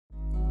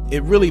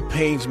it really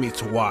pains me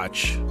to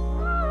watch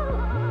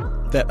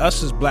that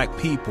us as black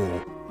people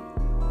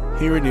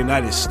here in the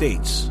United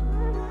States,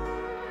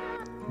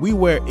 we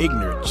wear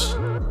ignorance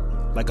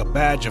like a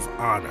badge of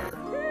honor.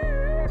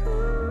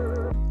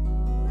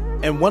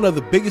 And one of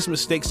the biggest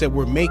mistakes that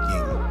we're making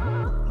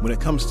when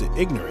it comes to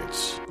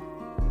ignorance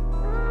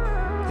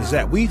is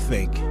that we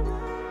think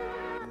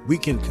we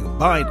can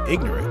combine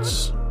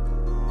ignorance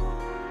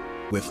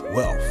with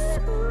wealth.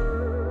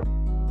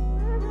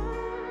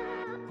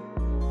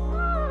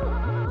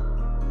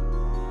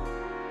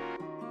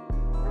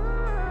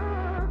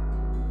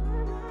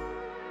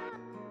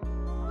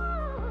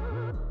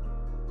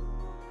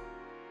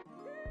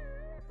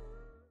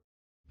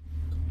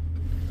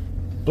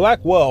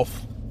 Black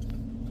wealth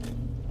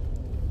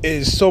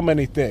is so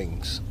many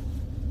things.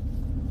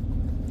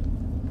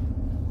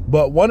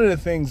 But one of the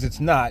things it's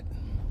not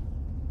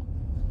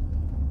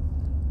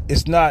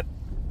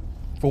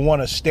for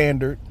one, a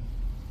standard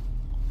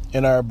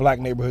in our black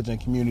neighborhoods and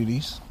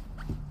communities.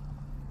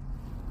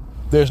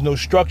 There's no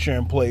structure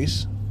in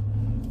place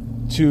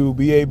to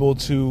be able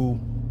to,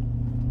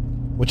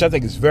 which I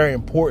think is very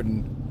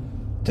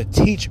important, to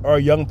teach our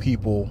young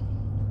people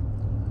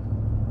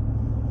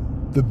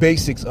the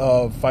basics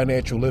of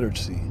financial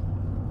literacy.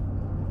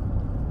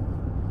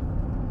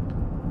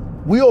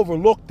 We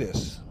overlook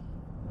this.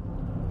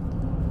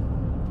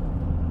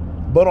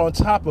 But on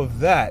top of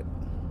that,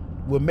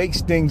 what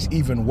makes things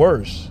even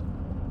worse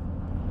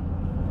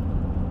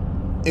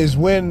is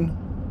when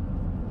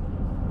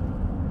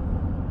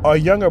our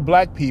younger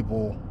black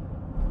people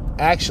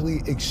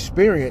actually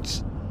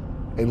experience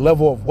a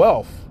level of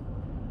wealth,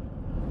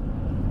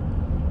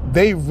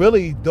 they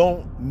really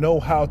don't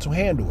know how to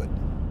handle it.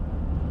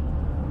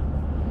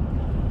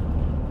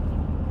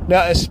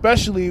 Now,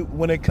 especially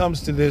when it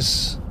comes to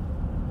this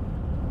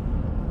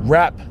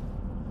rap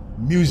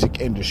music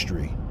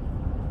industry,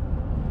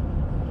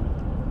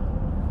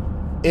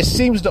 it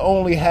seems to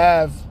only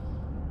have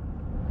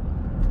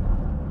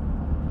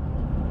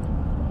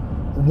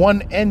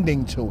one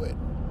ending to it.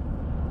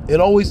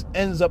 It always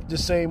ends up the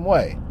same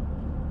way.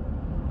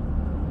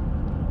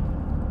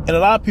 And a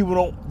lot of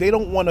people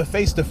don't want to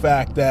face the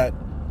fact that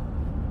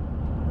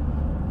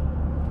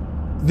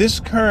this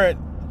current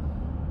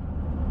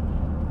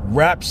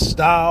rap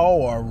style,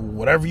 or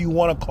whatever you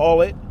want to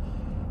call it,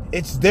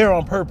 it's there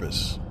on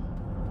purpose.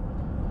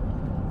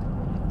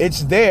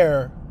 It's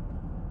there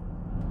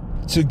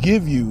to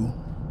give you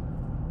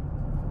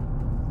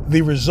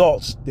the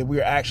results that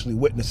we are actually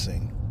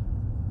witnessing.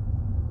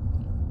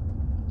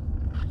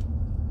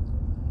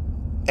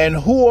 And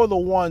who are the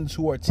ones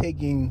who are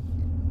taking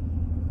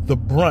the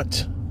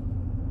brunt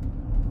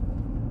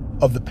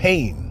of the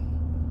pain?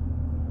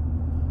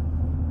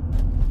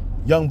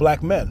 Young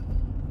black men.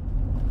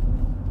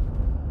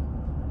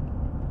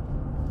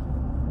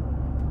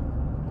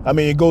 I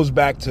mean, it goes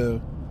back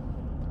to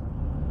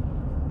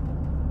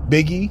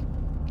Biggie,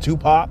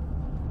 Tupac,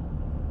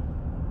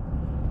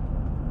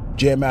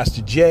 Jam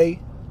Master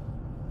Jay,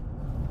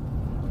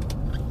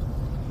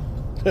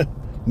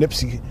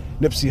 Nipsey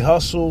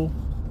Hussle.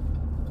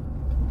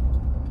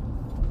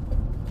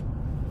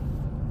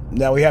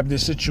 Now we have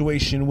this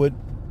situation with,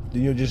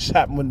 just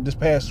happened this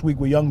past week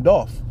with Young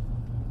Dolph.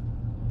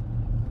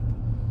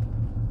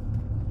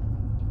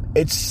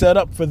 It's set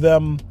up for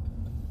them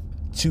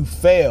to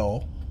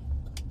fail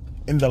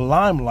in the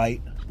limelight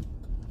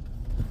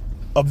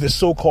of this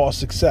so-called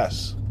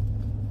success.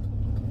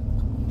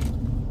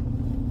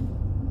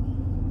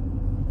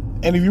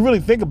 And if you really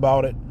think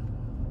about it,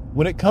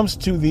 when it comes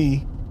to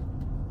the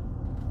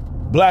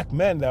black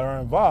men that are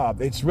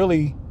involved, it's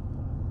really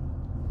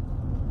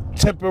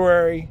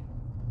temporary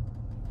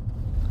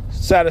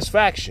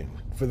satisfaction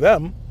for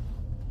them.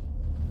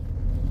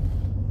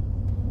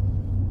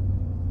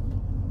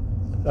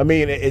 I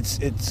mean, it's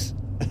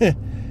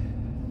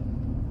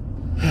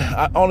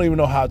I don't even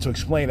know how to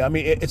explain it. I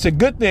mean, it's a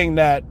good thing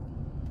that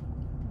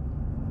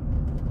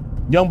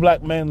young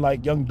black men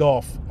like Young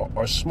Dolph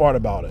are smart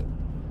about it.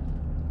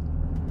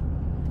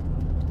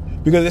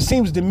 Because it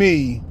seems to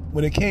me,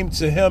 when it came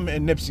to him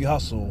and Nipsey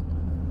Hussle,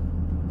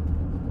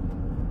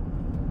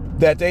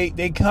 that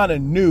they kind of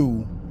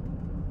knew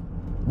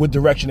what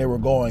direction they were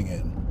going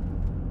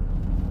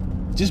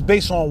in, just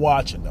based on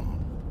watching them.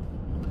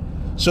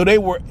 So they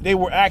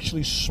were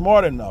actually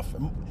smart enough,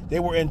 they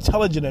were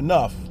intelligent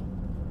enough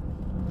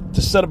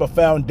to set up a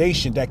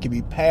foundation that could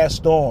be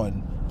passed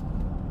on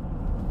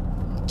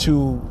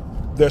to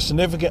their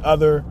significant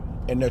other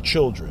and their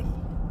children.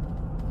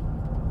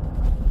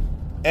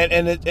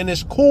 And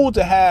it's cool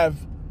to have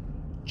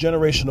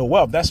generational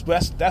wealth. That's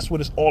what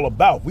it's all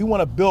about. We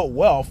want to build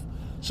wealth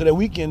so that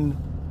we can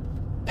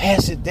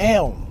pass it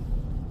down.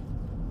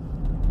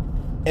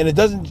 And it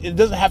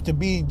doesn't have to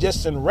be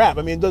just in rap.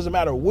 I mean, it doesn't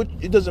matter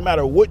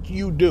what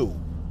you do.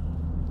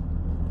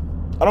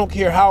 I don't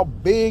care how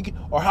big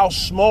or how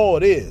small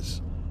it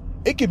is.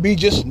 It could be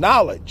just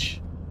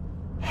knowledge.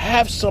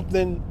 Have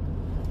something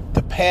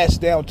to pass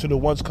down to the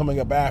ones coming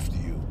up after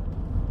you.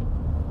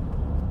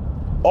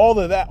 All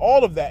of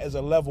that is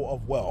a level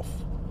of wealth.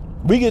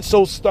 We get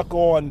so stuck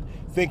on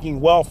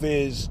thinking wealth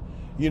is,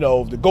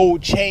 the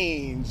gold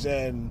chains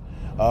and,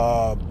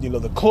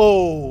 the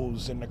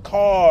clothes and the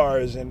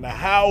cars and the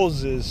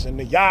houses and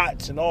the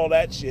yachts and all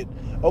that shit.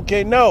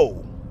 Okay,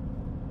 no.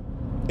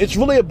 It's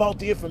really about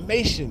the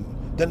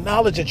information, the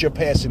knowledge that you're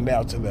passing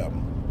down to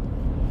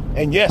them.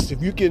 And yes,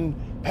 if you can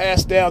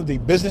pass down the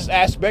business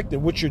aspect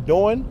of what you're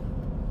doing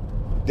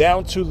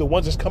down to the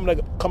ones that's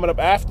coming up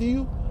after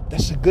you,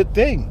 that's a good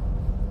thing.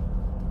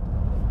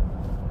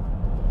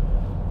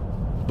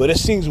 But it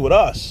seems with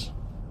us,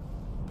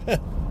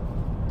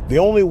 the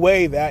only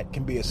way that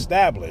can be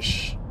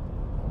established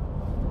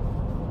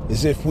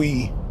is if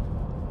we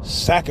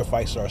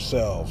sacrifice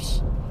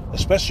ourselves,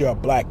 especially our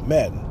black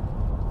men,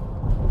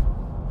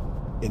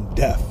 in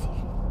death.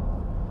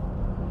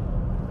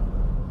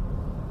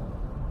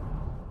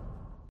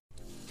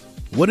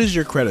 What is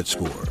your credit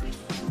score?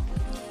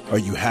 Are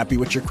you happy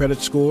with your credit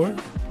score?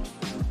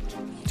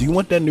 Do you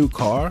want that new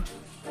car?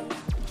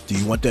 Do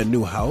you want that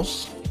new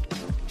house?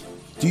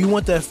 Do you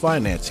want that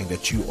financing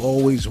that you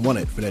always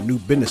wanted for that new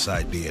business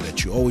idea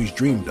that you always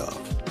dreamed of?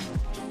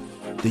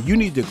 Then you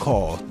need to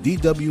call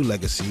DW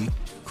Legacy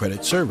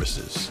Credit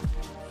Services.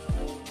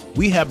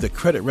 We have the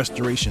credit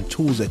restoration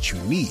tools that you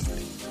need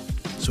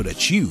so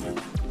that you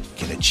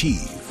can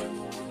achieve.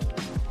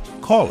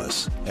 Call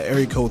us at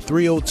area code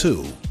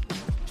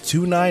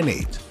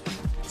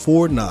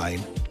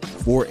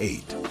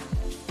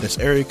 302-298-4948. That's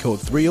area code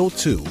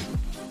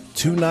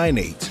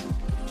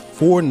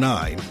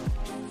 302-298-4948.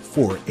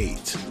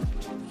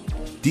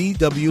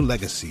 DW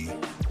Legacy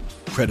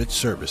Credit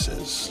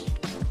Services.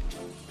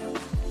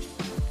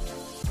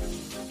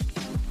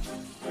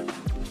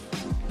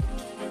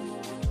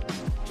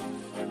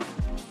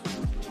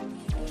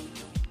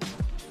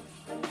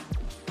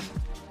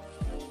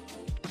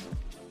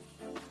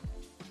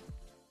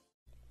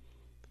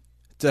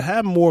 To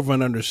have more of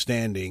an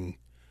understanding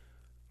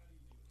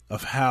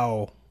of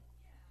how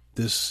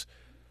this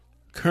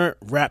current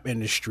rap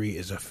industry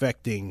is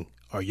affecting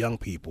our young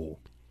people,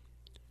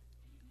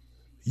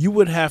 you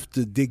would have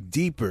to dig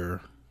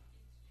deeper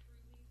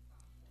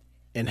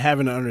and have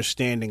an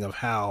understanding of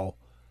how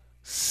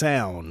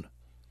sound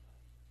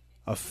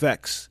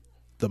affects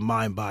the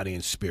mind, body,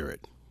 and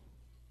spirit.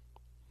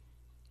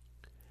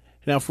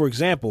 Now, for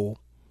example,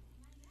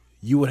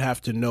 you would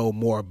have to know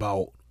more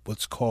about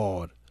what's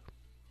called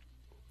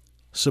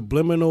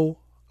subliminal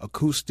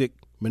acoustic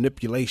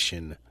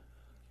manipulation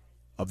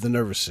of the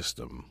nervous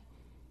system.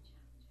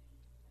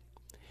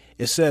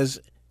 It says,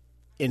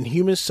 in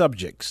human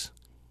subjects,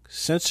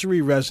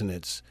 sensory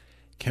resonance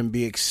can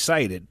be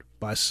excited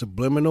by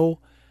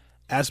subliminal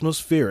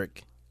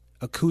atmospheric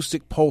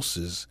acoustic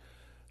pulses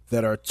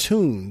that are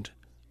tuned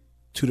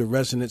to the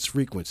resonance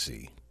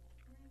frequency.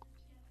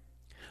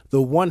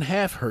 The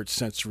 1/2 hertz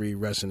sensory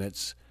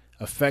resonance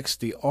affects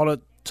the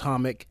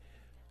autonomic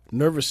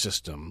nervous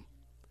system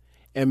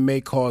and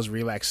may cause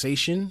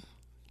relaxation,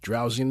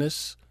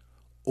 drowsiness,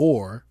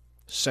 or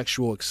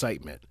sexual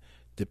excitement,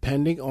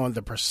 depending on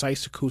the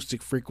precise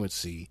acoustic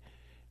frequency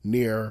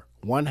near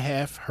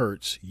 1/2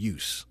 hertz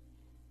use.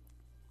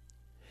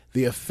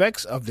 The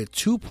effects of the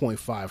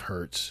 2.5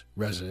 hertz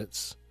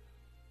resonance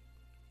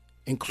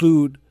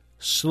include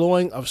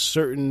slowing of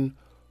certain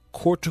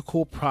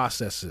cortical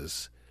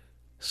processes,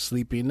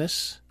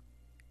 sleepiness,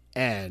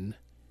 and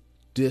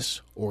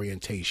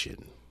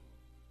disorientation.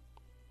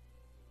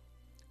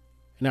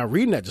 Now,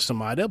 reading that to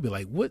somebody, they'll be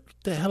like, "What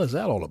the hell is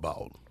that all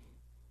about?"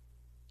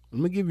 I'm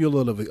gonna give you a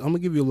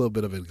little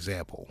bit of an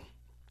example.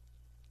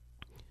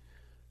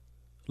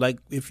 Like,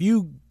 if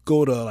you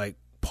go to like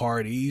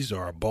parties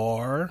or a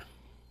bar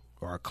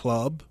or a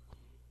club,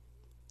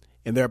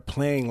 and they're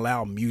playing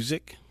loud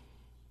music,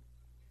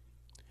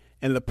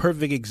 and the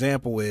perfect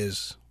example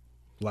is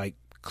like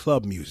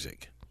club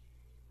music.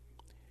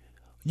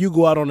 You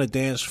go out on the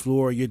dance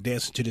floor, you're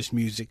dancing to this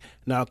music.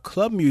 Now,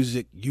 club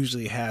music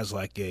usually has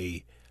like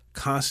a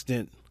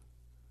constant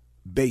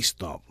bass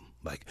thump,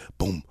 like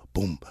boom,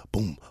 boom,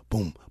 boom,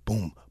 boom,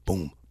 boom,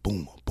 boom,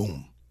 boom,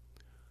 boom.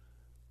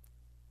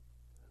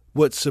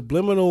 What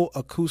subliminal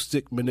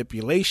acoustic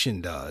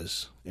manipulation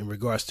does in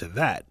regards to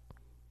that,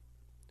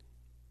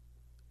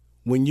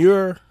 when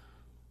your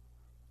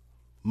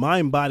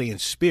mind, body, and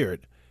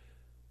spirit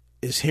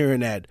is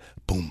hearing that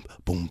boom,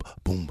 boom,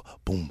 boom,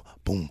 boom,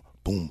 boom,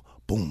 boom,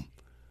 boom,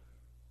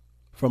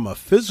 from a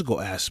physical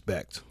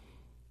aspect,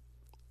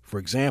 for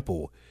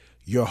example,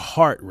 your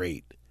heart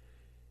rate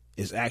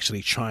is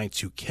actually trying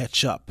to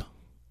catch up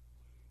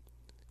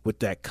with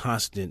that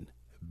constant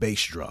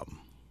bass drum.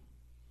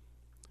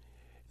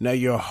 Now,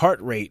 your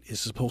heart rate is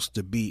supposed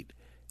to beat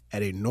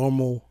at a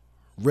normal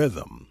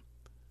rhythm,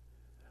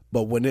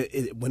 but when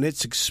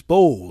it's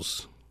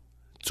exposed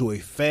to a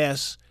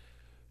fast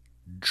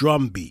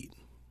drum beat,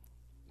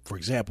 for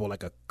example,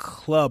 like a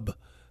club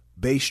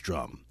bass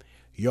drum,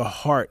 your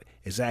heart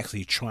is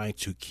actually trying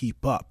to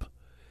keep up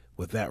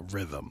with that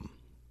rhythm,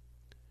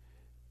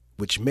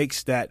 which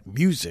makes that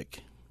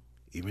music,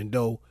 even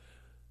though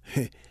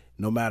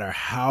no matter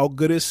how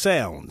good it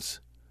sounds,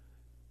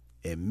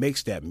 it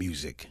makes that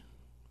music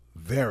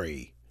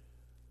very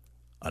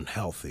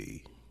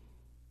unhealthy.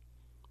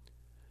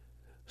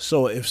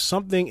 So if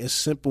something as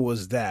simple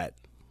as that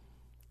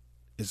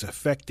is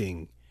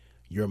affecting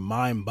your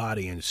mind,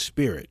 body, and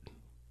spirit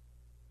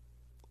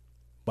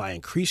by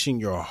increasing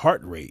your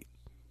heart rate,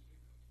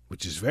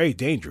 which is very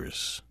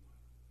dangerous,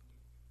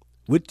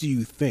 what do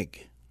you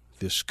think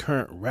this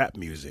current rap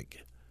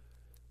music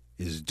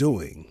is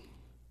doing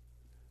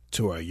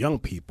to our young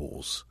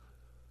people's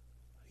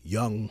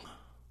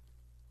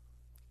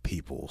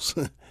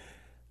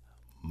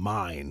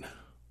mind,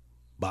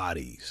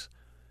 bodies,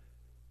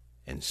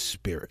 and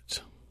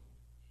spirit?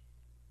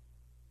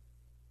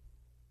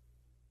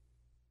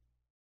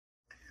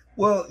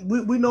 Well,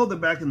 we know that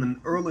back in the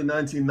early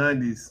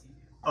 1990s,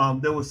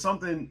 there was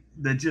something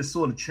that just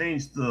sort of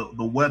changed the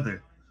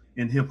weather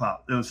in hip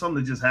hop. There was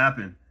something that just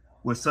happened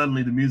where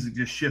suddenly the music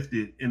just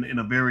shifted in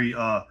a very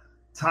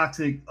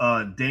toxic,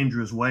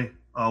 dangerous way,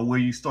 where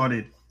you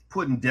started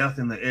putting death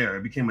in the air.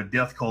 It became a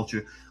death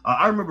culture.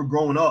 I remember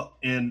growing up,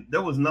 and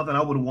there was nothing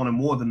I would have wanted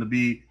more than to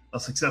be a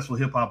successful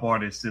hip hop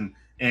artist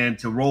and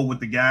to roll with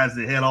the guys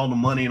that had all the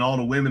money and all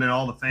the women and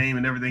all the fame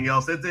and everything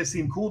else. That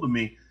seemed cool to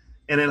me.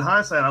 And in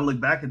hindsight, I look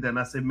back at that and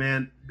I said,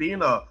 man,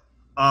 being a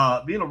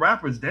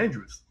rapper is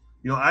dangerous.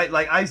 You know,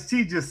 like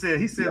Ice-T just said,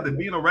 he said that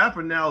being a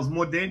rapper now is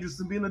more dangerous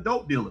than being a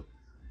dope dealer.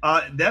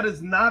 That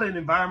is not an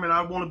environment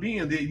I want to be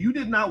in. You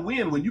did not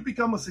win. When you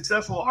become a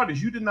successful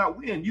artist, you did not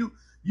win.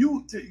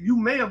 You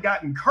may have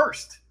gotten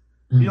cursed.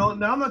 Mm-hmm. You know,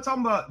 now I'm not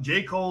talking about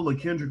J. Cole or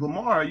Kendrick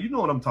Lamar. You know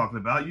what I'm talking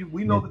about.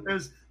 We know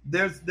that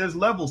there's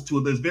levels to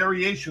it. There's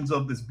variations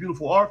of this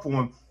beautiful art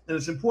form. And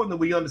it's important that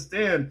we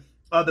understand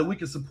that we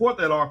can support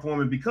that art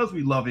form. And because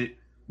we love it,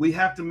 we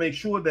have to make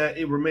sure that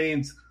it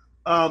remains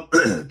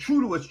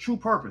true to its true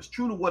purpose,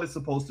 true to what it's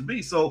supposed to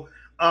be. So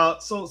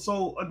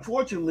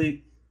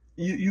unfortunately,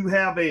 you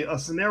have a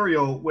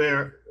scenario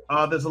where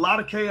there's a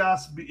lot of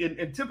chaos,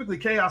 and typically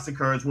chaos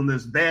occurs when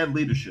there's bad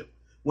leadership.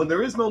 When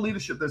there is no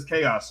leadership, there's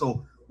chaos.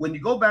 So when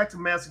you go back to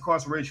mass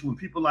incarceration, when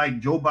people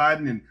like Joe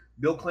Biden and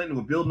Bill Clinton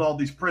were building all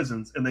these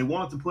prisons, and they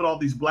wanted to put all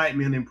these black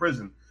men in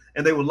prison,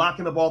 and they were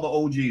locking up all the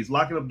OGs,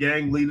 locking up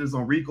gang leaders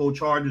on RICO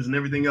charges and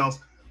everything else,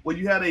 well,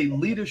 you had a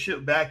leadership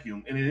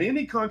vacuum. And in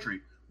any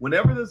country,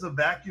 whenever there's a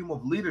vacuum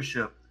of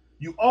leadership,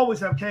 you always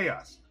have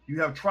chaos.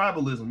 You have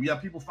tribalism. You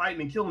have people fighting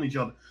and killing each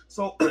other.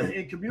 So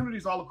in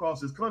communities all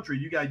across this country,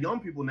 you got young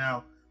people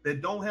now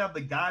that don't have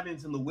the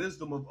guidance and the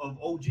wisdom of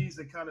OGs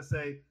that kind of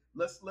say,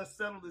 let's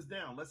settle this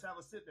down. Let's have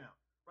a sit down,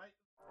 right?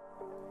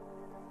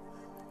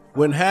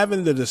 When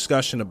having the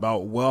discussion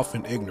about wealth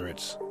and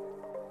ignorance,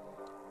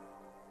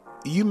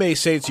 you may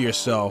say to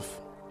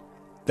yourself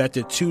that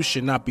the two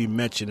should not be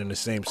mentioned in the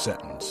same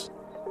sentence.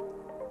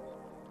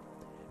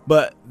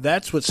 But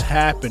that's what's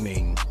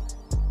happening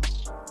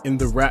in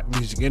the rap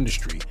music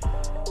industry.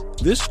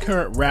 This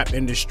current rap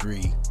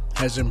industry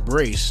has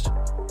embraced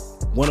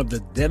one of the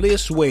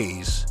deadliest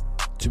ways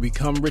to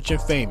become rich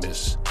and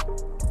famous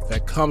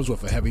that comes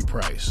with a heavy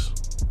price.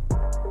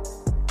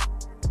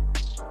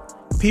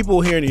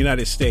 People here in the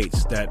United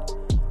States that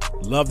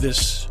love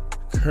this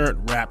current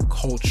rap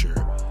culture,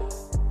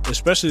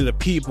 especially the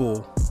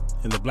people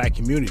in the black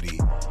community,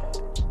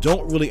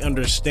 don't really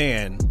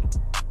understand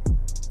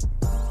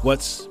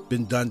what's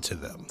been done to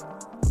them.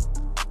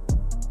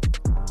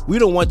 We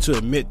don't want to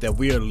admit that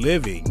we are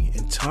living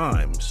in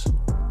times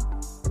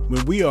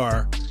when we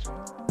are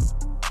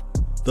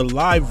the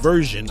live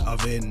version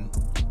of an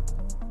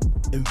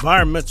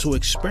environmental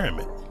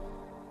experiment.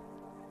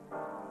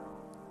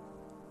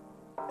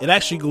 It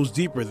actually goes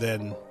deeper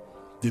than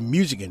the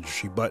music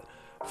industry, but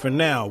for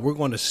now, we're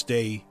going to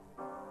stay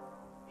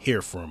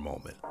here for a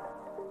moment.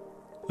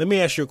 Let me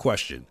ask you a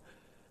question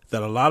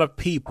that a lot of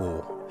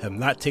people have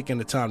not taken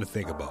the time to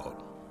think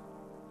about.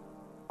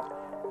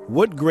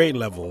 What grade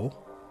level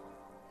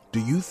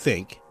do you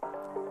think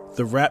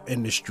the rap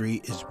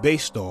industry is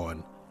based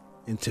on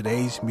in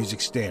today's music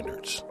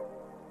standards?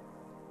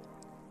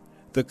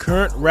 The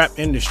current rap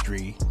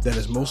industry that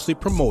is mostly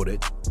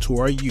promoted to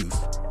our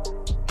youth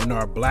in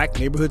our black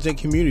neighborhoods and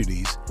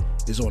communities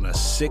is on a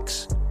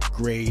 6th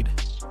grade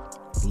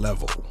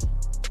level.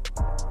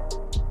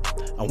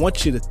 I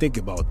want you to think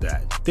about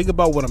that. Think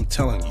about what I'm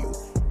telling you.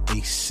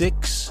 A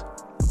 6th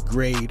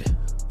grade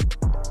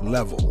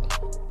level.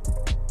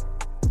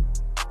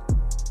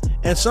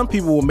 And some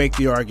people will make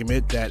the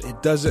argument that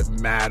it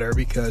doesn't matter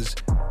because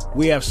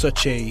we have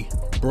such a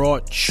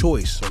broad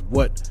choice of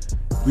what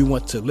we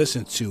want to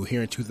listen to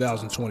here in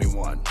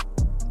 2021.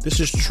 This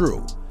is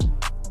true.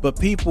 But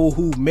people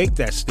who make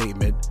that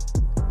statement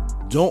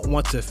don't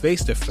want to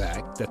face the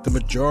fact that the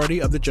majority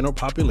of the general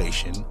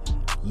population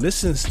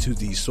listens to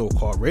these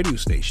so-called radio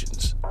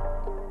stations.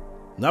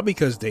 Not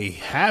because they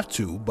have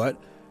to,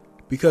 but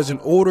because in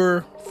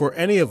order for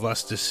any of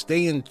us to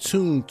stay in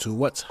tune to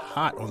what's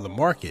hot on the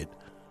market,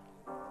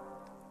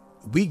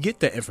 we get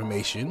that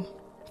information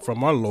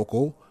from our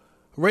local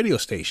radio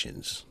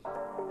stations.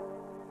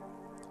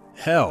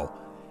 Hell,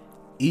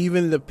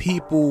 even the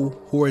people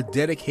who are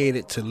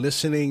dedicated to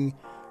listening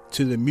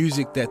to the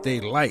music that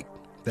they like,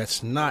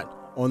 that's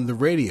not on the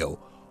radio,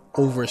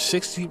 over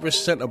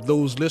 60% of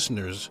those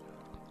listeners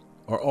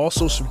are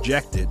also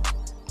subjected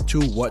to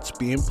what's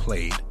being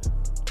played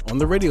on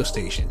the radio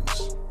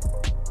stations.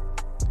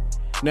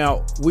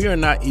 Now, we are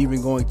not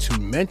even going to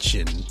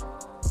mention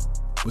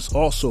what's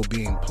also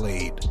being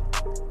played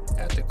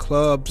at the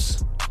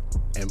clubs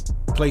and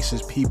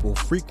places people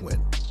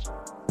frequent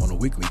on a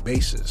weekly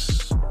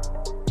basis.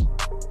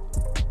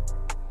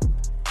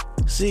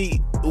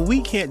 See, we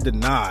can't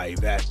deny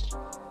that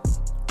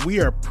we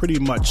are pretty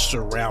much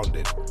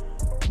surrounded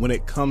when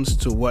it comes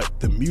to what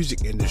the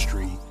music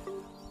industry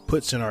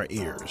puts in our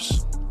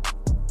ears.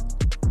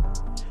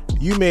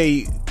 You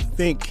may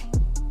think,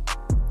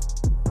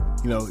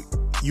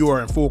 you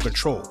are in full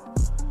control.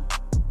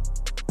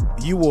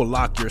 You will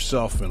lock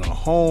yourself in a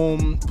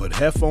home, put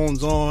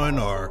headphones on,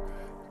 or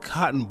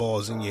cotton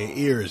balls in your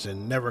ears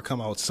and never come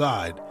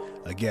outside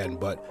again.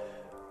 But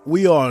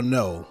we all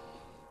know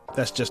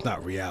that's just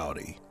not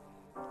reality.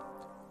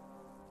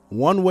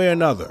 One way or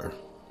another,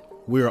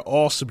 we are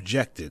all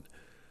subjected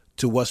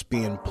to what's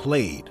being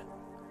played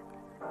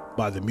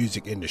by the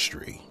music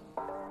industry.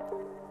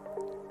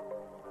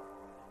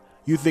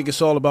 You think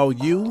it's all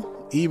about you,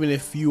 even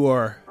if you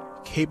are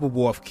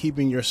capable of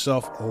keeping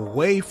yourself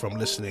away from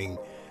listening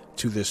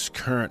to this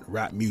current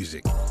rap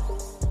music.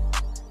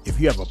 If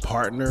you have a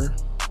partner,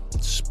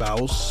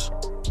 spouse,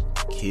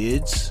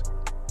 kids,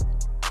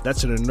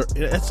 that's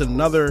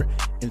another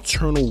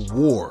internal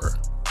war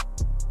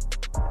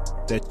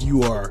that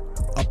you are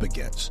up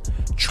against,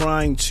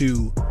 trying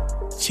to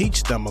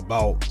teach them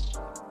about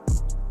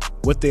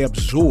what they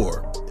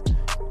absorb.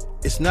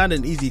 It's not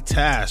an easy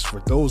task for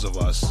those of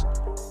us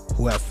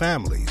who have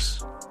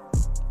families.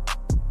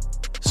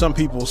 Some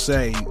people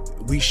say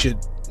we should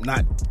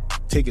not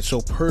take it so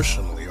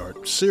personally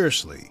or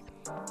seriously.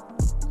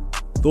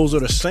 Those are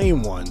the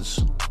same ones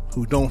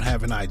who don't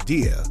have an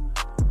idea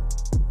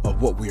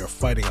of what we are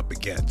fighting up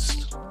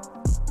against.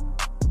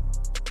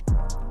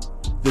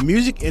 The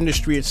music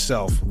industry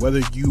itself,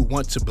 whether you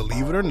want to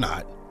believe it or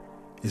not,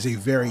 is a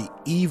very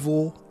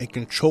evil and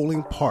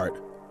controlling part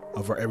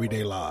of our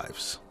everyday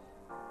lives.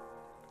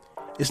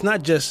 It's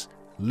not just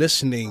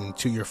listening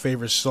to your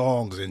favorite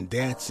songs and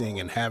dancing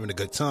and having a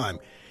good time.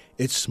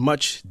 It's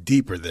much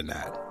deeper than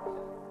that.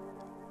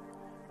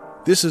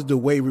 This is the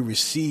way we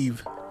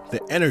receive the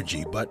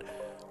energy, but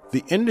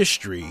the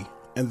industry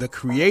and the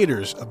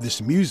creators of this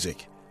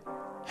music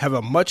have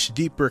a much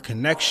deeper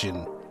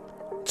connection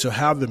to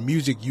how the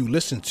music you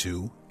listen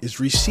to is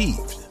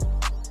received.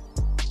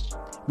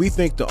 We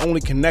think the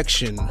only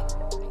connection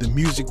the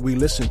music we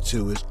listen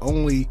to is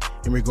only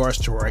in regards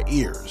to our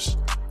ears.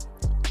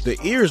 The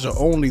ears are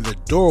only the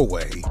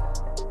doorway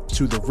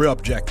to the real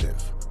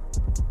objective,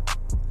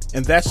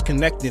 and that's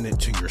connecting it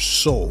to your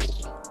soul.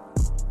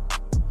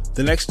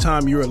 The next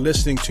time you're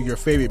listening to your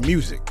favorite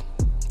music,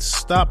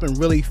 stop and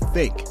really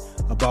think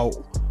about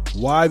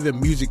why the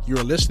music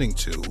you're listening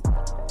to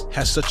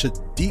has such a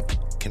deep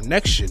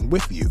connection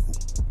with you.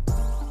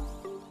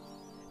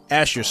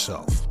 Ask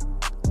yourself,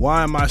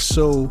 why am I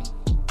so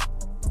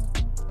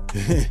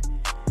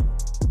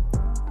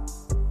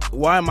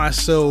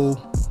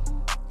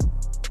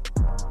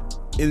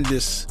in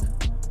this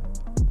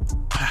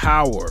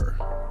power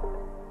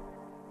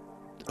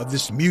of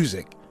this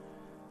music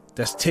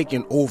that's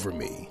taking over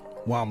me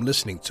while I'm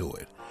listening to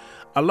it?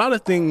 A lot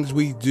of things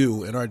we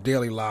do in our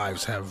daily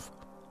lives have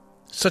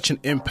such an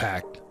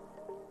impact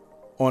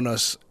on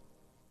us,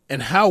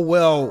 and how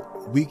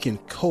well we can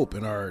cope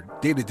in our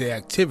day-to-day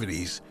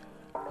activities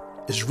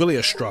is really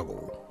a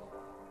struggle.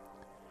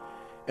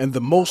 And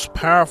the most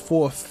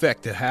powerful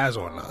effect it has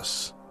on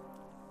us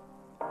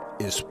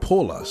is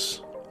pull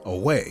us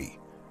away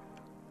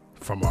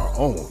from our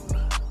own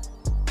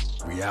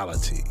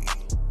reality.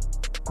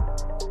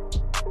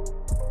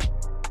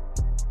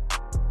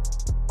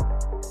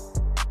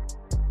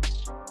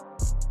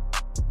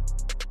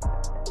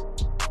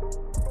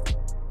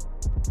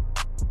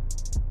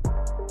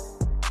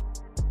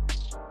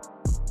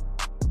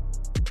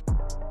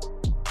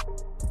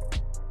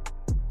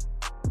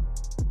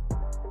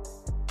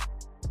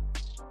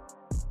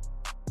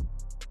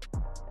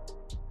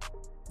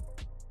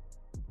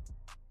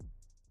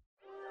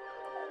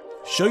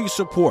 Show your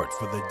support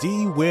for the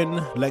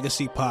D-Win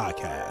Legacy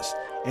Podcast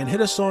and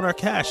hit us on our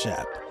Cash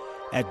App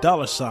at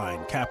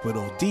 $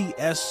 capital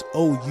DSOULS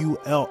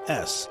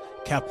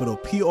capital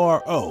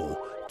PRO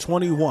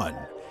 21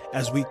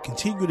 as we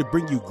continue to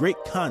bring you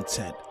great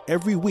content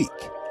every week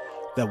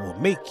that will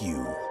make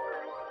you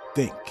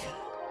think.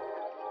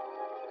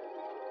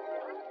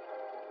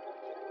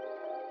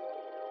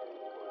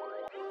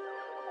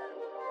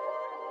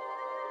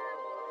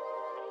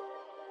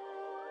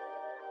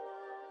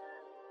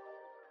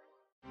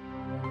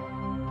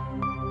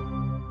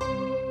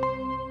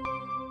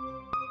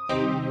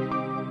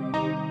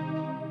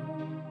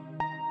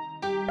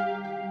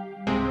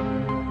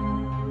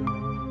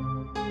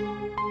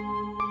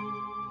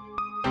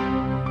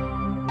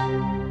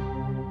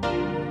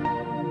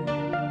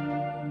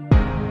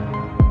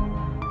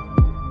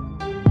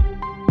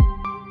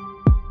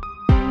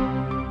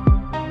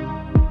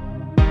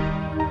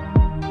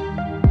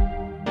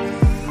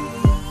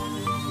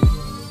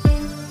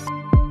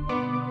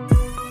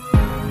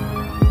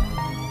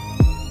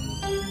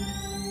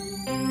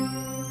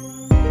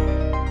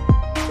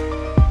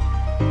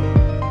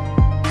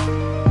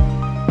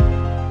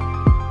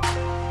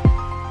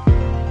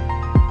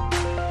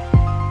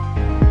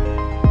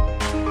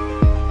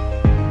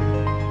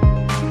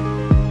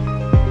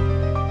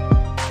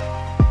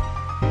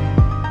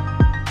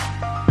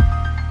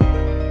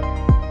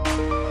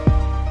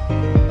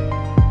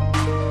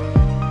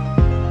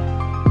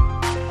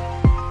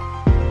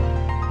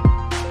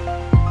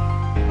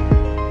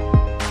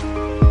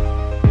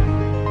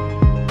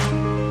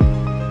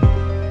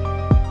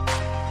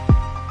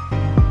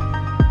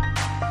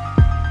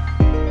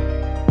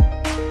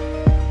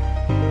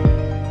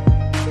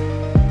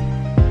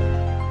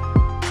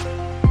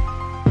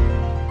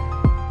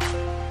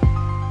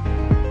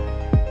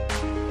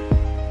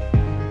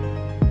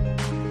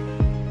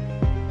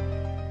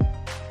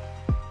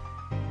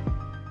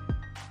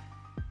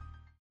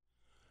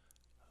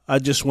 I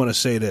just want to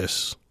say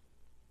this.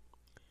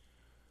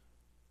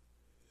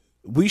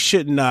 We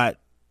should not,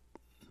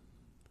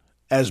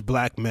 as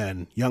black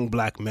men, young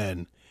black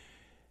men,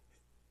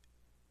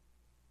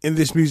 in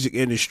this music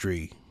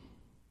industry,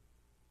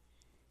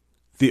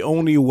 the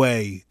only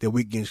way that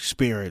we can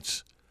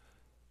experience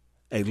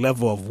a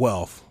level of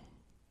wealth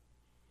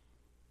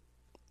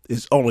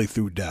is only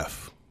through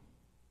death.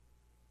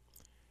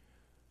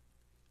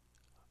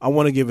 I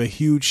want to give a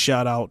huge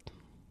shout out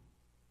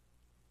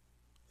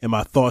and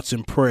my thoughts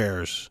and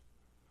prayers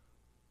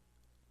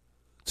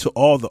to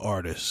all the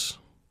artists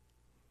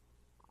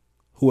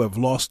who have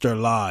lost their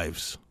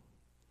lives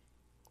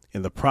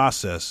in the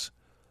process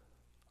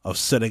of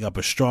setting up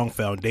a strong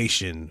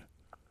foundation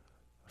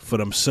for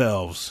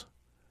themselves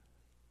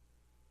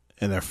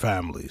and their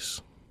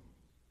families.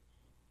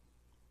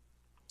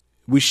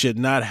 We should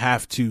not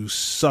have to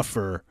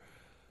suffer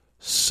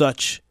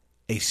such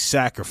a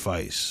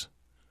sacrifice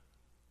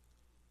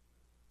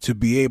to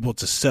be able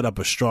to set up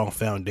a strong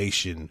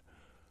foundation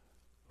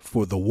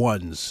for the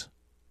ones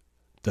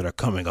that are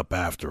coming up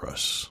after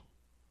us.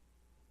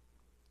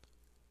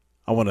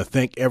 I want to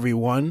thank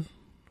everyone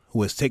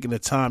who has taken the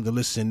time to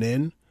listen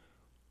in.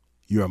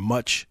 You're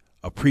much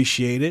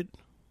appreciated.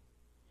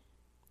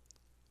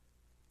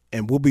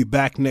 And we'll be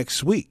back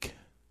next week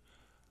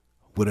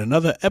with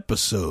another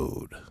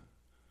episode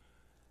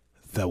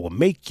that will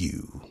make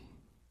you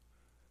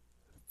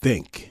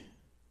think.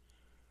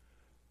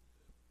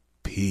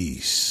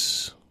 Peace.